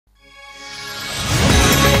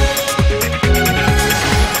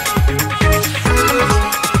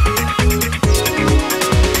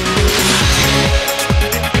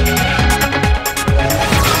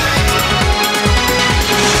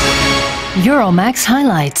Euromaxx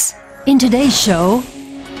highlights. In today's show,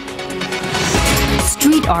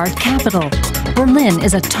 street art capital. Berlin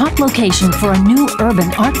is a top location for a new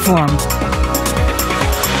urban art form.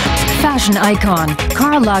 Fashion icon.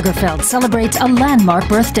 Karl Lagerfeld celebrates a landmark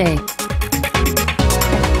birthday.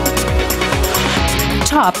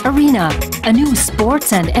 Top Arena. A new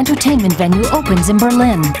sports and entertainment venue opens in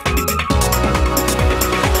Berlin.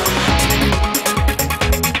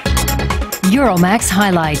 Euromaxx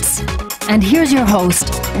highlights. And here's your host,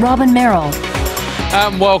 Robin Merrill.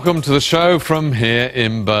 And welcome to the show from here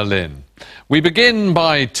in Berlin. We begin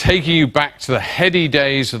by taking you back to the heady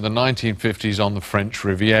days of the 1950s on the French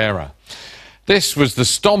Riviera. This was the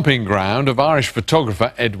stomping ground of Irish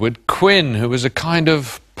photographer Edward Quinn, who was a kind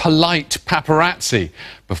of polite paparazzi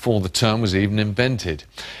before the term was even invented.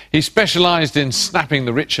 He specialised in snapping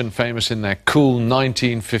the rich and famous in their cool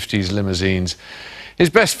 1950s limousines. His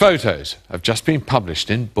best photos have just been published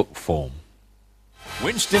in book form.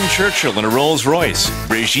 Winston Churchill in a Rolls-Royce,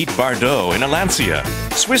 Brigitte Bardot in a Lancia.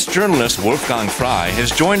 Swiss journalist Wolfgang Frey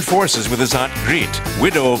has joined forces with his aunt Grete,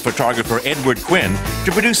 widow of photographer Edward Quinn,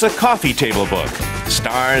 to produce a coffee table book,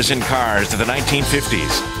 Stars and Cars of the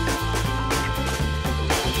 1950s.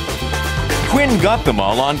 Quinn got them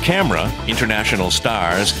all on camera, international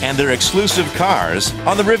stars, and their exclusive cars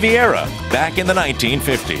on the Riviera back in the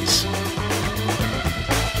 1950s.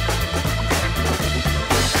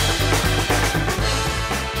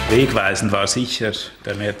 The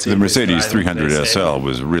Mercedes 300 SL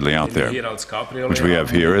was really out there, which we have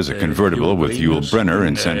here as a convertible with Yul Brenner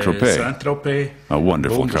in Saint-Tropez. A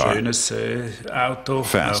wonderful car.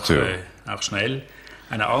 Fast, too.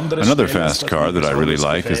 Another fast car that I really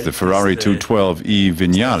like is the Ferrari 212e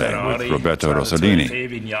Vignale with Roberto Rossellini,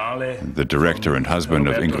 the director and husband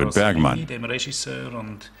of Ingrid Bergman.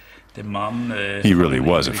 He really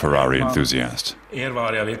was a Ferrari enthusiast.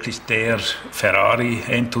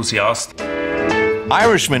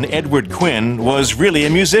 Irishman Edward Quinn was really a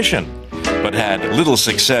musician, but had little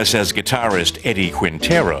success as guitarist Eddie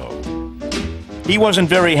Quintero. He wasn't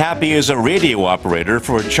very happy as a radio operator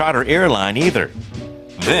for a charter airline either.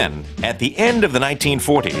 Then, at the end of the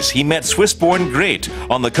 1940s, he met Swiss-born Grete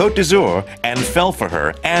on the Côte d'Azur and fell for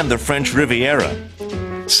her and the French Riviera.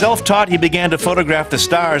 Self-taught, he began to photograph the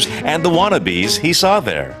stars and the wannabes he saw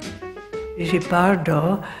there. Brigitte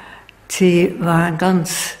Bardot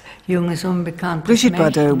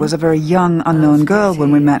was a very young, unknown girl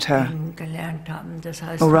when we met her.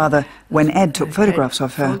 Or rather, when Ed took photographs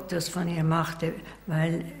of her.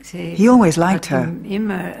 He always liked her.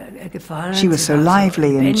 She was so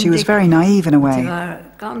lively and she was very naive in a way.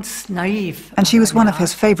 And she was one of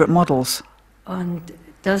his favorite models.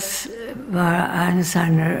 Then,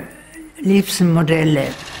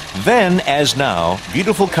 as now,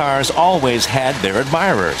 beautiful cars always had their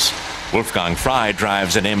admirers. Wolfgang Frey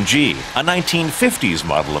drives an MG, a 1950s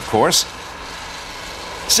model, of course.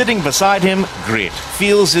 Sitting beside him, Grete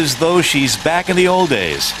feels as though she's back in the old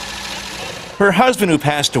days. Her husband, who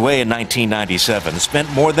passed away in 1997,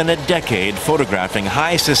 spent more than a decade photographing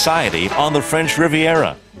high society on the French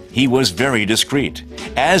Riviera. He was very discreet,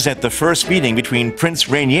 as at the first meeting between Prince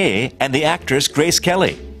Rainier and the actress Grace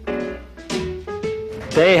Kelly.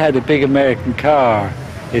 They had a big American car.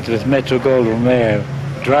 It was Metro-Goldwyn-Mayer,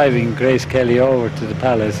 driving Grace Kelly over to the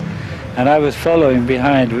palace, and I was following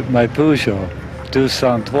behind with my Peugeot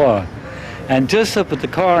 203. And just up at the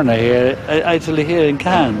corner here, actually here in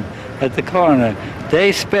Cannes, at the corner,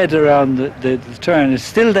 they sped around the turn. It's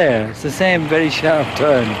still there. It's the same very sharp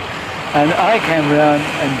turn. And I came around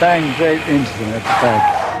and banged right into them at the back.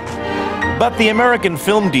 But the American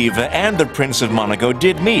film diva and the Prince of Monaco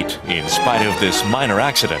did meet, in spite of this minor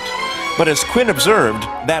accident. But as Quinn observed,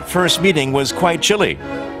 that first meeting was quite chilly.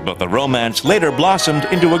 But the romance later blossomed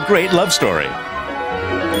into a great love story.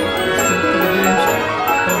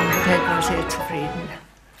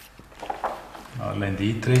 Marlene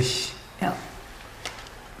Dietrich. Ja.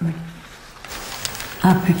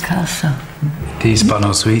 Picasso. Die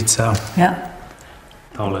Hispano-Suiza. Ja.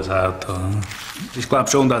 Tolles Auto. Ich glaube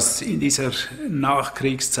schon, dass in dieser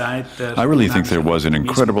Nachkriegszeit I really think there was an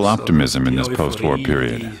incredible optimism in this post-war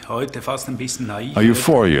period. A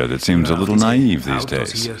euphoria that seems a little naive these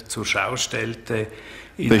days.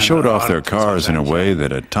 They showed off their cars in a way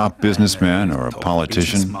that a top businessman or a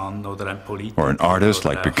politician or an artist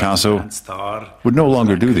like Picasso would no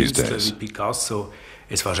longer do these days.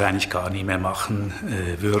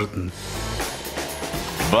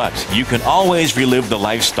 But you can always relive the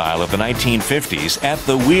lifestyle of the 1950s at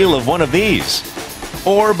the wheel of one of these,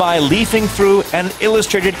 or by leafing through an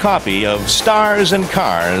illustrated copy of Stars and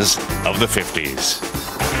Cars of the 50s.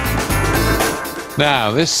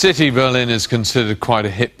 Now, this city, Berlin, is considered quite a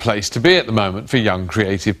hip place to be at the moment for young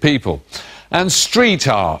creative people. And street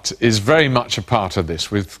art is very much a part of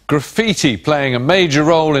this, with graffiti playing a major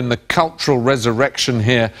role in the cultural resurrection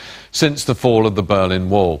here since the fall of the Berlin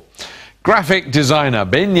Wall. Graphic designer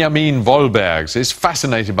Benjamin Wolbergs is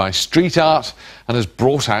fascinated by street art and has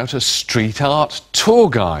brought out a street art tour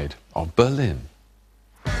guide of Berlin.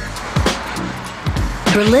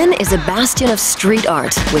 Berlin is a bastion of street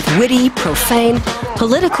art with witty, profane,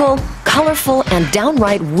 political, colorful, and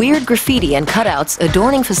downright weird graffiti and cutouts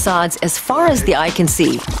adorning facades as far as the eye can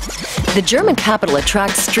see. The German capital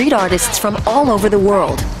attracts street artists from all over the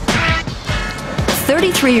world.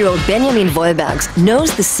 33-year-old Benjamin Wolbergs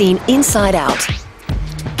knows the scene inside out.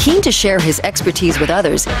 Keen to share his expertise with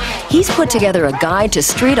others, he's put together a guide to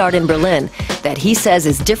street art in Berlin that he says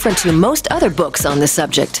is different to most other books on the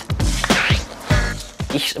subject.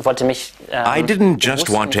 I didn't just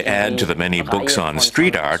want to add to the many books on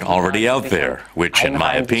street art already out there, which, in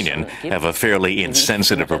my opinion, have a fairly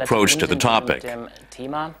insensitive approach to the topic.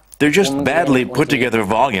 They're just badly put together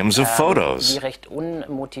volumes of photos. I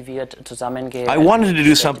wanted to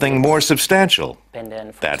do something more substantial.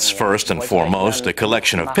 That's first and foremost a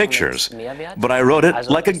collection of pictures, but I wrote it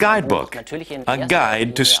like a guidebook, a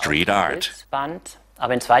guide to street art.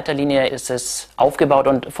 Aber in zweiter Linie ist es aufgebaut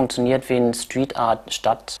und funktioniert wie ein Street Art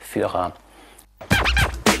Stadtführer.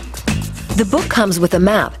 The book comes with a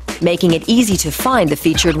map, making it easy to find the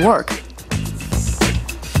featured work.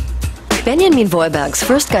 Benjamin Wolbergs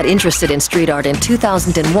first got interested in street art in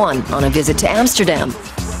 2001 on a visit to Amsterdam.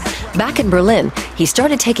 Back in Berlin, he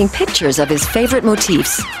started taking pictures of his favorite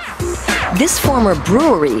motifs. This former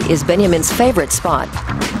brewery is Benjamin's favorite spot.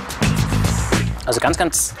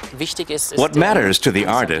 What matters to the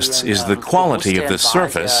artists is the quality of the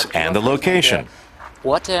surface and the location.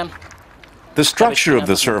 The structure of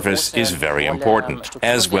the surface is very important,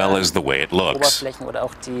 as well as the way it looks.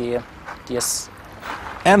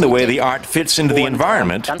 And the way the art fits into the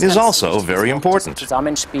environment is also very important.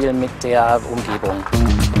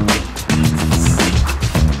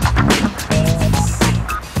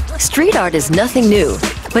 Street art is nothing new,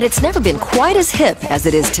 but it's never been quite as hip as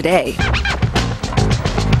it is today.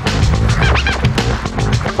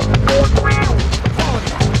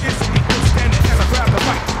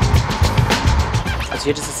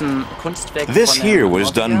 This here was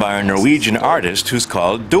done by a Norwegian artist who's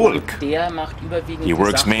called Dulk. He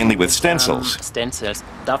works mainly with stencils.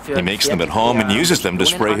 He makes them at home and uses them to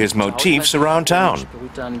spray his motifs around town.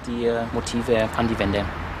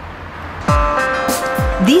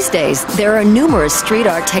 These days, there are numerous street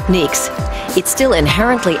art techniques. It's still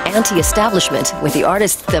inherently anti-establishment, with the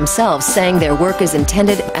artists themselves saying their work is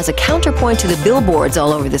intended as a counterpoint to the billboards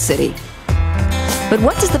all over the city. But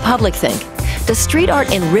what does the public think? Does street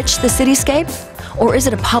art enrich the cityscape, or is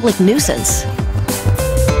it a public nuisance?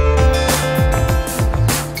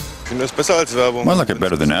 I like it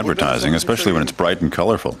better than advertising, especially when it's bright and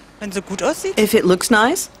colorful. If it looks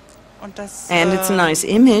nice, and it's a nice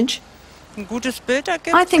image,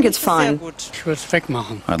 I think it's fine.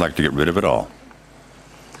 I'd like to get rid of it all.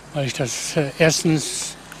 Because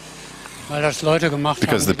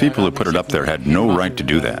the people who put it up there had no right to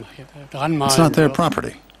do that. It's not their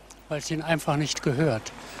property. If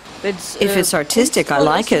it's artistic, I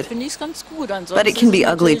like it. But it can be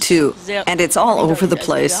ugly too, and it's all over the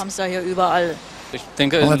place.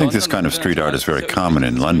 Well, I think this kind of street art is very common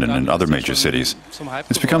in London and other major cities.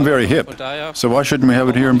 It's become very hip, so why shouldn't we have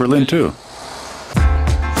it here in Berlin too?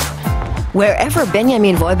 Wherever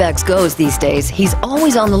Benjamin Wolbergs goes these days, he's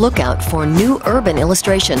always on the lookout for new urban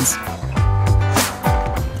illustrations.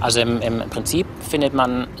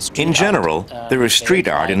 In general, there is street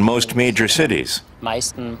art in most major cities.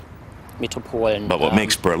 But what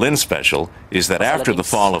makes Berlin special is that after the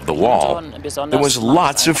fall of the wall, there was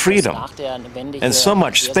lots of freedom and so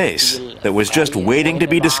much space that was just waiting to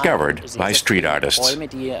be discovered by street artists.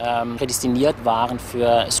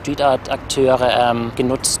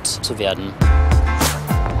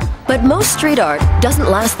 But most street art doesn't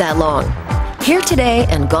last that long. Here today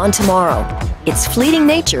and gone tomorrow. Its fleeting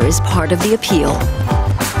nature is part of the appeal.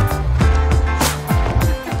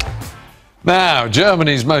 Now,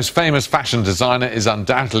 Germany's most famous fashion designer is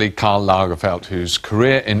undoubtedly Karl Lagerfeld, whose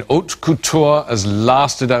career in haute couture has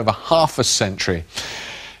lasted over half a century.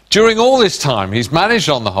 During all this time, he's managed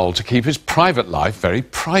on the whole to keep his private life very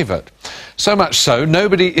private. So much so,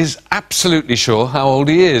 nobody is absolutely sure how old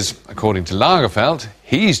he is. According to Lagerfeld,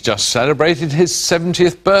 he's just celebrated his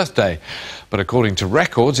 70th birthday. But according to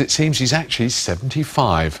records, it seems he's actually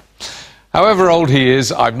 75. However old he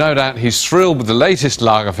is, I've no doubt he's thrilled with the latest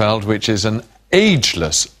Lagerfeld, which is an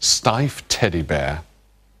ageless, stiff teddy bear.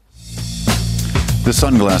 The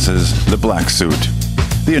sunglasses, the black suit,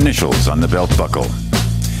 the initials on the belt buckle.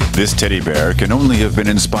 This teddy bear can only have been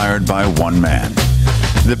inspired by one man.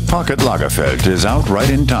 The Pocket Lagerfeld is out right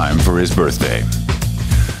in time for his birthday.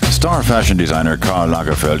 Star fashion designer Karl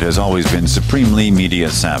Lagerfeld has always been supremely media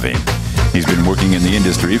savvy. He's been working in the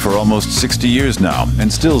industry for almost 60 years now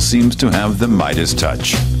and still seems to have the Midas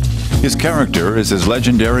touch. His character is as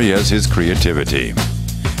legendary as his creativity,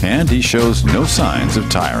 and he shows no signs of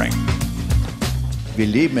tiring. We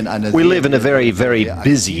live in a very, very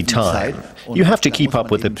busy time. You have to keep up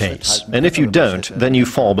with the pace, and if you don't, then you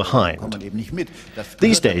fall behind.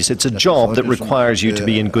 These days, it's a job that requires you to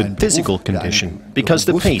be in good physical condition, because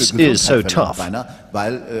the pace is so tough.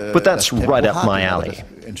 But that's right up my alley.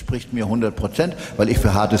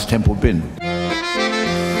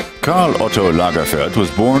 Karl Otto Lagerfeld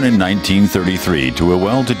was born in 1933 to a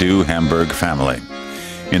well-to-do Hamburg family.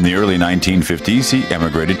 In the early 1950s, he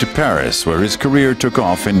emigrated to Paris, where his career took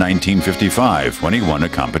off in 1955 when he won a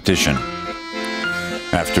competition.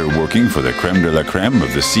 After working for the creme de la creme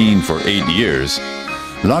of the scene for 8 years,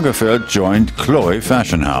 Lagerfeld joined Chloe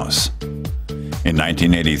Fashion House. In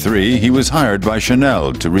 1983, he was hired by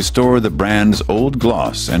Chanel to restore the brand's old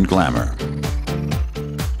gloss and glamour.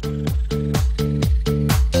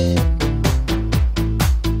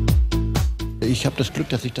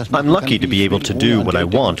 I'm lucky to be able to do what I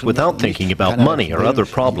want without thinking about money or other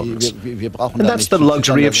problems. And that's the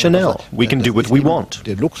luxury of Chanel. We can do what we want.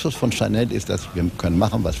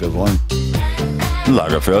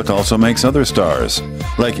 Lagerfeld also makes other stars,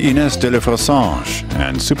 like Ines de la Forsange,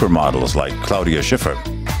 and supermodels like Claudia Schiffer.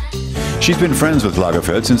 She's been friends with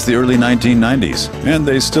Lagerfeld since the early 1990s, and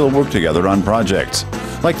they still work together on projects,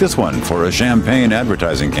 like this one for a champagne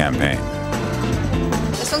advertising campaign.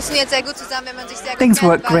 Things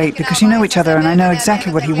work great because you know each other and I know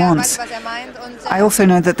exactly what he wants. I also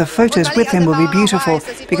know that the photos with him will be beautiful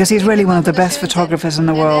because he's really one of the best photographers in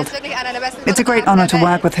the world. It's a great honor to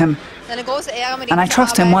work with him, and I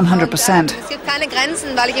trust him 100%.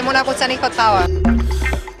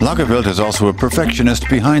 Lagerfeld is also a perfectionist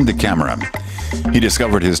behind the camera. He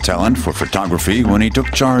discovered his talent for photography when he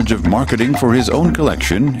took charge of marketing for his own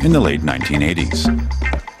collection in the late 1980s.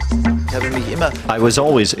 I was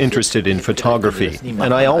always interested in photography,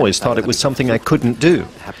 and I always thought it was something I couldn't do.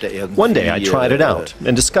 One day I tried it out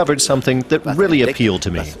and discovered something that really appealed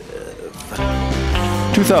to me.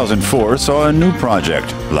 2004 saw a new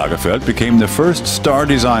project. Lagerfeld became the first star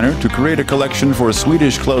designer to create a collection for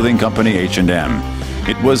Swedish clothing company H&M.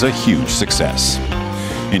 It was a huge success.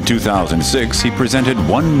 In 2006, he presented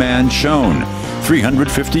One Man Shown,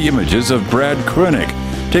 350 images of Brad Krönig,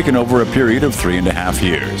 taken over a period of 3.5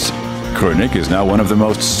 years. Krönig is now one of the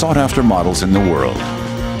most sought-after models in the world.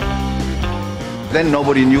 Then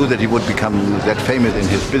nobody knew that he would become that famous in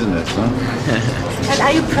his business. Huh? And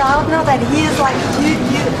are you proud now that he is like you?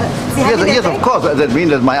 Yes, of course. That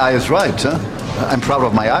means that my eye is right. Huh? I'm proud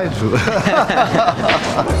of my eye too.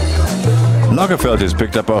 Lagerfeld has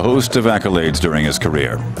picked up a host of accolades during his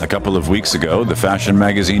career. A couple of weeks ago, the fashion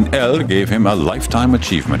magazine Elle gave him a Lifetime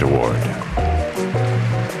Achievement Award.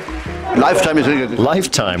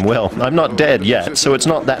 Lifetime? Well, I'm not dead yet, so it's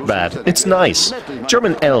not that bad. It's nice.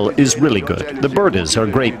 German Elle is really good. The Birdes are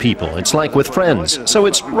great people. It's like with friends, so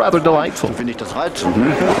it's rather delightful.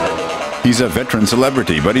 He's a veteran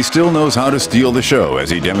celebrity, but he still knows how to steal the show, as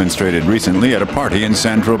he demonstrated recently at a party in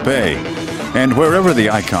Saint-Tropez. And wherever the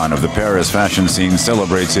icon of the Paris fashion scene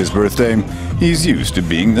celebrates his birthday, he's used to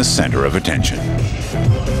being the center of attention.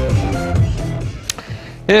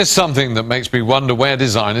 Here's something that makes me wonder where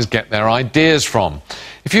designers get their ideas from.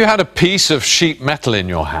 If you had a piece of sheet metal in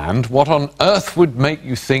your hand, what on earth would make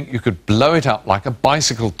you think you could blow it up like a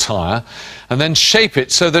bicycle tyre and then shape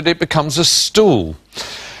it so that it becomes a stool?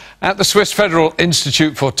 At the Swiss Federal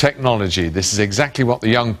Institute for Technology, this is exactly what the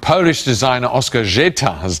young Polish designer Oskar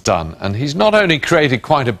Zeta has done. And he's not only created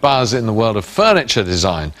quite a buzz in the world of furniture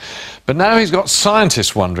design, but now he's got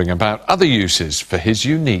scientists wondering about other uses for his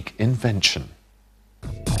unique invention.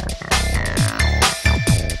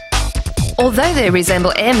 Although they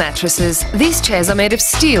resemble air mattresses, these chairs are made of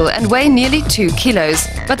steel and weigh nearly 2 kilos,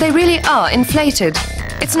 but they really are inflated.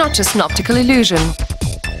 It's not just an optical illusion.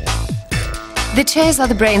 The chairs are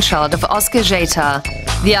the brainchild of Oskar Zeta.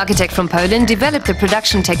 The architect from Poland developed the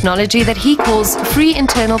production technology that he calls free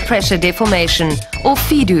internal pressure deformation, or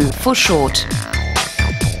FIDU for short.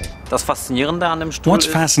 What's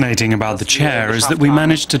fascinating about the chair is that we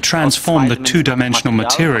managed to transform the two-dimensional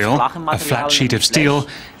material, a flat sheet of steel,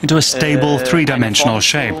 into a stable three-dimensional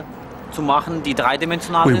shape.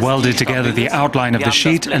 We welded together the outline of the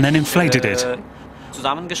sheet and then inflated it.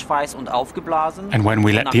 And when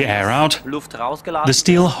we let the air out, the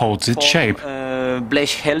steel holds its shape.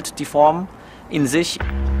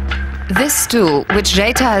 This stool, which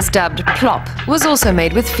Jeta has dubbed Plop, was also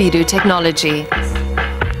made with FIDU technology.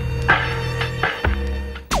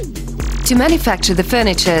 To manufacture the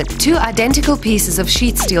furniture, two identical pieces of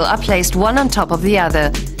sheet steel are placed one on top of the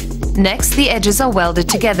other. Next, the edges are welded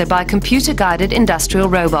together by a computer-guided industrial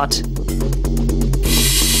robot.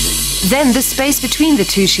 Then the space between the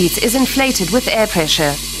two sheets is inflated with air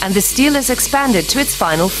pressure, and the steel is expanded to its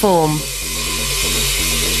final form.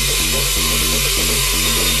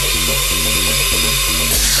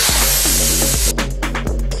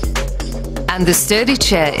 And the sturdy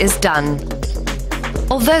chair is done.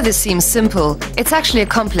 Although this seems simple, it's actually a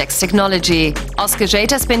complex technology. Oskar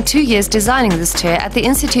Jeta spent 2 years designing this chair at the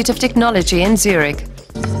Institute of Technology in Zurich.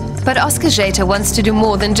 But Oskar Jeta wants to do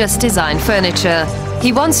more than just design furniture.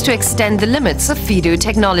 He wants to extend the limits of FIDU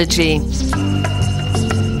technology.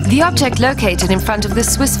 The object located in front of the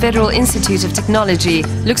Swiss Federal Institute of Technology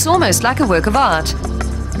looks almost like a work of art.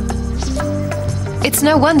 It's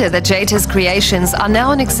no wonder that Jeta's creations are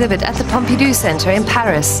now on exhibit at the Pompidou Center in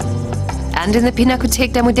Paris and in the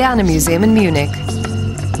Pinakothek der Moderne Museum in Munich.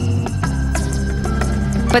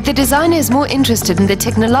 But the designer is more interested in the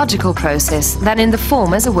technological process than in the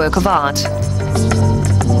form as a work of art.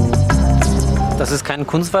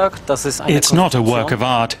 It's not a work of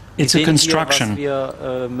art, it's a construction.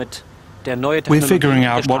 We're figuring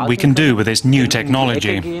out what we can do with this new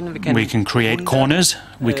technology. We can create corners,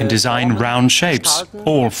 we can design round shapes,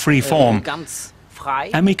 all free form,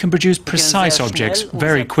 and we can produce precise objects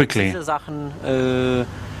very quickly. The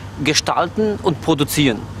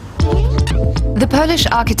Polish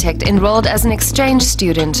architect enrolled as an exchange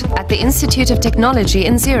student at the Institute of Technology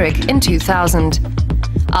in Zurich in 2000.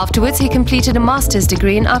 Afterwards, he completed a master's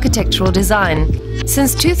degree in architectural design.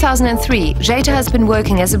 Since 2003, Jeta has been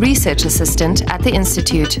working as a research assistant at the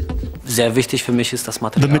institute.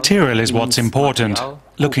 The material is what's important.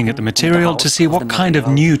 Looking at the material to see what kind of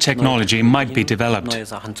new technology might be developed.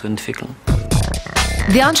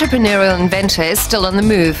 The entrepreneurial inventor is still on the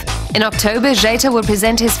move. In October, Jeta will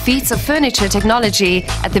present his feats of furniture technology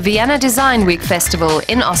at the Vienna Design Week Festival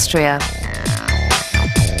in Austria.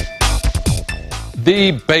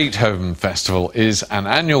 The Beethoven Festival is an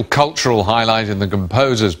annual cultural highlight in the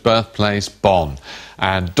composer's birthplace, Bonn,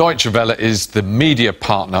 and Deutsche Welle is the media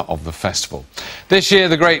partner of the festival. This year,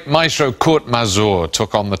 the great maestro Karl Masur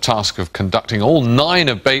took on the task of conducting all 9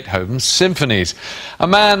 of Beethoven's symphonies, a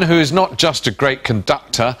man who is not just a great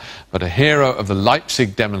conductor, but a hero of the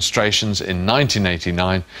Leipzig demonstrations in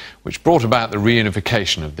 1989, which brought about the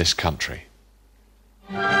reunification of this country.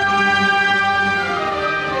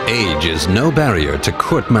 Age is no barrier to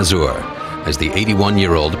Karl Masur, as the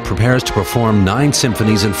 81-year-old prepares to perform 9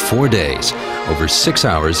 symphonies in 4 days, over 6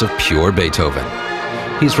 hours of pure Beethoven.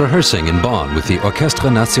 He's rehearsing in Bonn with the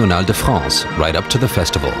Orchestre National de France right up to the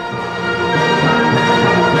festival.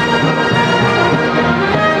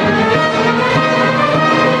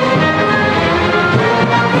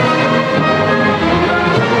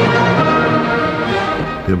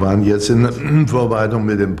 Wir waren jetzt in Vorbereitung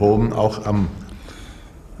mit den Proben auch am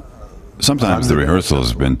Sometimes the rehearsals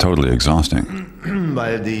have been totally exhausting.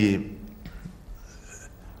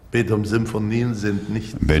 Beethoven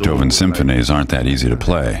symphonies aren't that easy to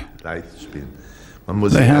play.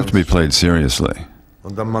 They have to be played seriously.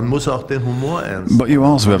 But you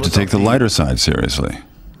also have to take the lighter side seriously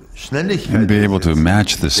and be able to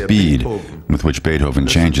match the speed with which Beethoven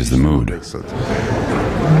changes the mood.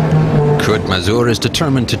 Karl Masur is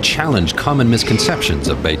determined to challenge common misconceptions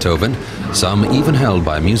of Beethoven, some even held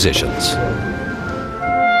by musicians.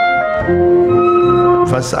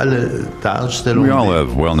 We all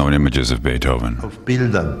have well-known images of Beethoven.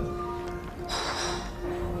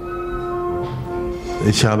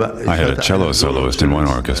 I had a cello soloist in one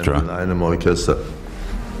orchestra.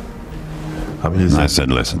 And I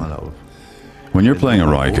said, listen, when you're playing a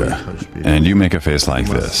Reike and you make a face like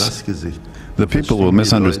this, the people will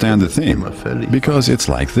misunderstand the theme, because it's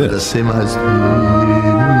like this.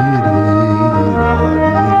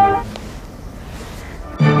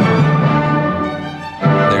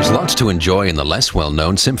 There's lots to enjoy in the less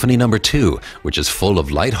well-known Symphony No. 2, which is full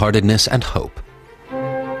of lightheartedness and hope.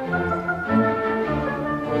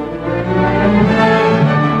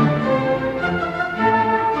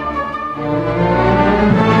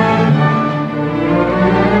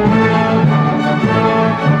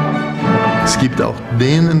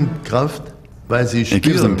 It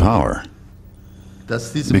gives them power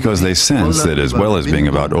because they sense that as well as being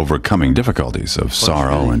about overcoming difficulties of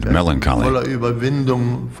sorrow and melancholy,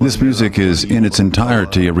 this music is in its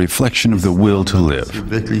entirety a reflection of the will to live.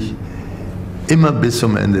 Immer bis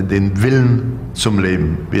zum Ende den Willen zum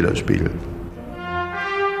Leben widerspiegelt.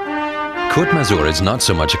 Kurt Masur is not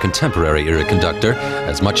so much a contemporary era conductor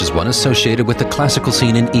as much as one associated with the classical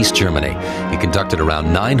scene in East Germany. He conducted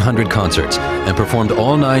around 900 concerts and performed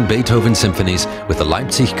all 9 Beethoven symphonies with the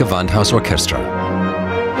Leipzig Gewandhaus Orchestra.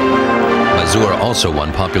 Masur also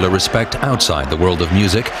won popular respect outside the world of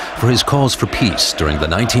music for his calls for peace during the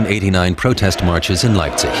 1989 protest marches in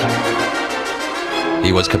Leipzig.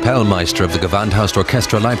 He was Kapellmeister of the Gewandhaus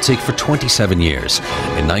Orchestra Leipzig for 27 years.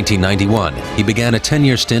 In 1991, he began a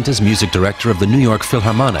 10-year stint as music director of the New York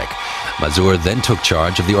Philharmonic. Masur then took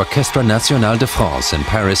charge of the Orchestre Nationale de France in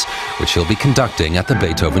Paris, which he'll be conducting at the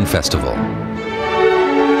Beethoven Festival.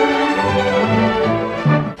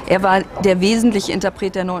 He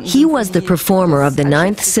was the performer of the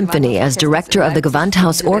 9th Symphony as director of the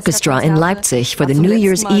Gewandhaus Orchestra in Leipzig for the New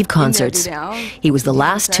Year's Eve concerts. He was the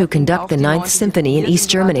last to conduct the 9th Symphony in East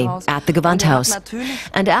Germany at the Gewandhaus.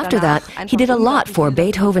 And after that, he did a lot for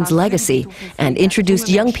Beethoven's legacy and introduced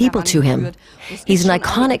young people to him. He's an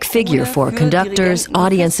iconic figure for conductors,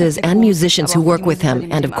 audiences, and musicians who work with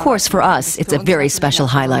him. And of course, for us, it's a very special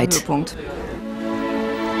highlight.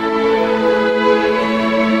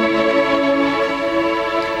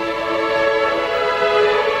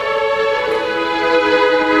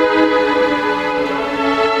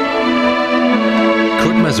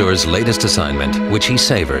 Masur's latest assignment, which he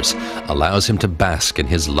savors, allows him to bask in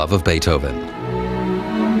his love of Beethoven.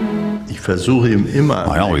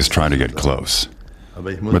 I always try to get close,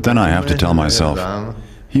 but then I have to tell myself,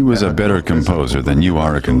 he was a better composer than you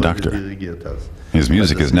are a conductor. His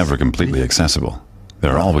music is never completely accessible.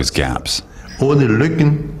 There are always gaps. Ohne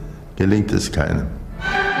Lücken gelingt es keinem.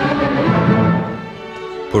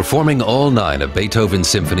 Performing all 9 of Beethoven's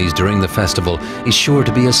symphonies during the festival is sure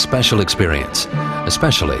to be a special experience,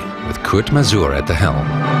 especially with Kurt Masur at the helm.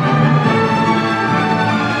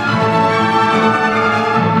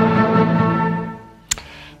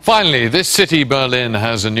 Finally, this city, Berlin,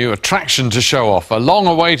 has a new attraction to show off, a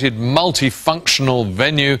long-awaited multifunctional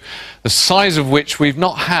venue, the size of which we've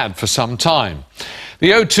not had for some time.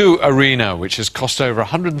 The O2 Arena, which has cost over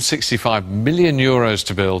 165 million euros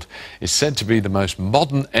to build, is said to be the most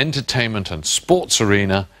modern entertainment and sports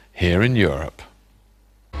arena here in Europe.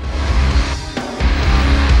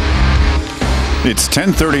 It's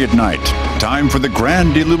 10:30 at night, time for the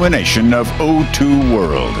grand illumination of O2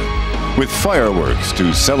 World, with fireworks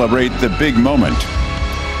to celebrate the big moment,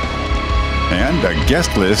 and a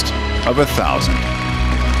guest list of 1,000.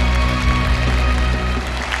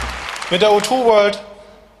 Mit der O2 World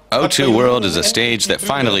O2 World is a stage that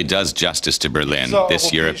finally does justice to Berlin,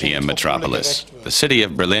 this European metropolis. The city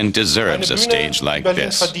of Berlin deserves a stage like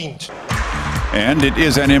this. And it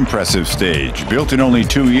is an impressive stage. Built in only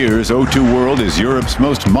 2 years, O2 World is Europe's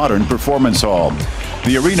most modern performance hall.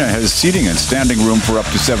 The arena has seating and standing room for up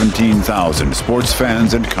to 17,000 sports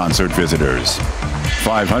fans and concert visitors.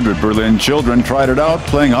 500 Berlin children tried it out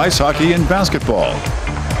playing ice hockey and basketball.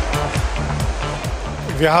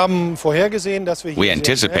 We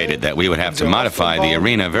anticipated that we would have to modify the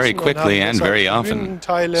arena very quickly and very often.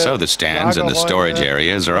 So the stands and the storage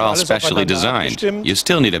areas are all specially designed. You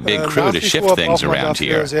still need a big crew to shift things around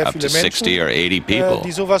here, up to 60 or 80 people.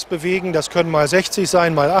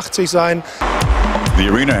 The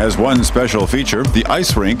arena has one special feature. The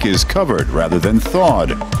ice rink is covered rather than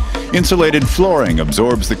thawed. Insulated flooring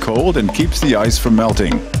absorbs the cold and keeps the ice from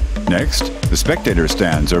melting. Next, the spectator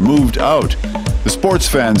stands are moved out. The sports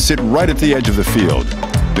fans sit right at the edge of the field.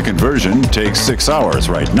 The conversion takes 6 hours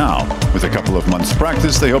right now. With a couple of months'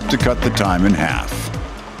 practice, they hope to cut the time in half.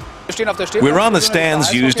 We're on the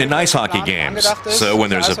stands used in ice hockey games. So when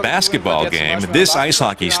there's a basketball game, this ice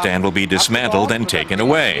hockey stand will be dismantled and taken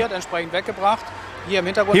away.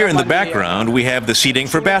 Here in the background, we have the seating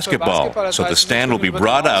for basketball. So the stand will be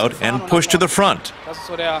brought out and pushed to the front.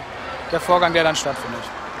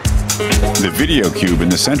 The video cube in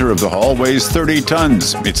the center of the hall weighs 30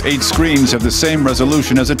 tons. Its 8 screens have the same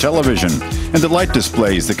resolution as a television, and the light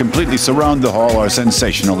displays that completely surround the hall are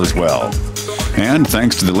sensational as well. And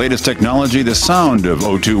thanks to the latest technology, the sound of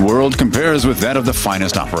O2 World compares with that of the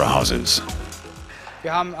finest opera houses.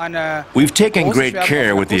 We've taken great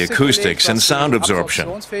care with the acoustics and sound absorption.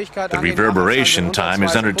 The reverberation time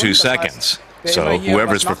is under 2 seconds. So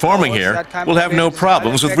whoever's performing here will have no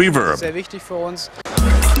problems with reverb.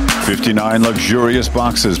 59 luxurious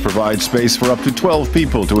boxes provide space for up to 12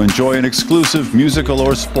 people to enjoy an exclusive musical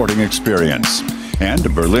or sporting experience. And a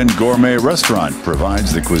Berlin gourmet restaurant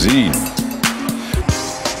provides the cuisine.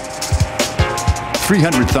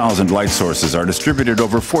 300,000 light sources are distributed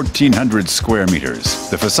over 1,400 square meters.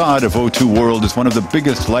 The facade of O2 World is one of the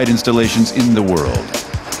biggest light installations in the world.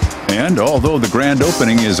 And although the grand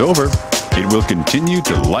opening is over, it will continue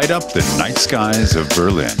to light up the night skies of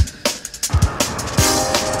Berlin.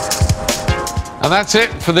 And that's it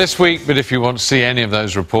for this week, but if you want to see any of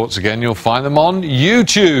those reports again, you'll find them on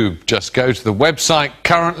YouTube. Just go to the website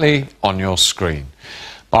currently on your screen.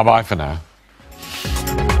 Bye-bye for now.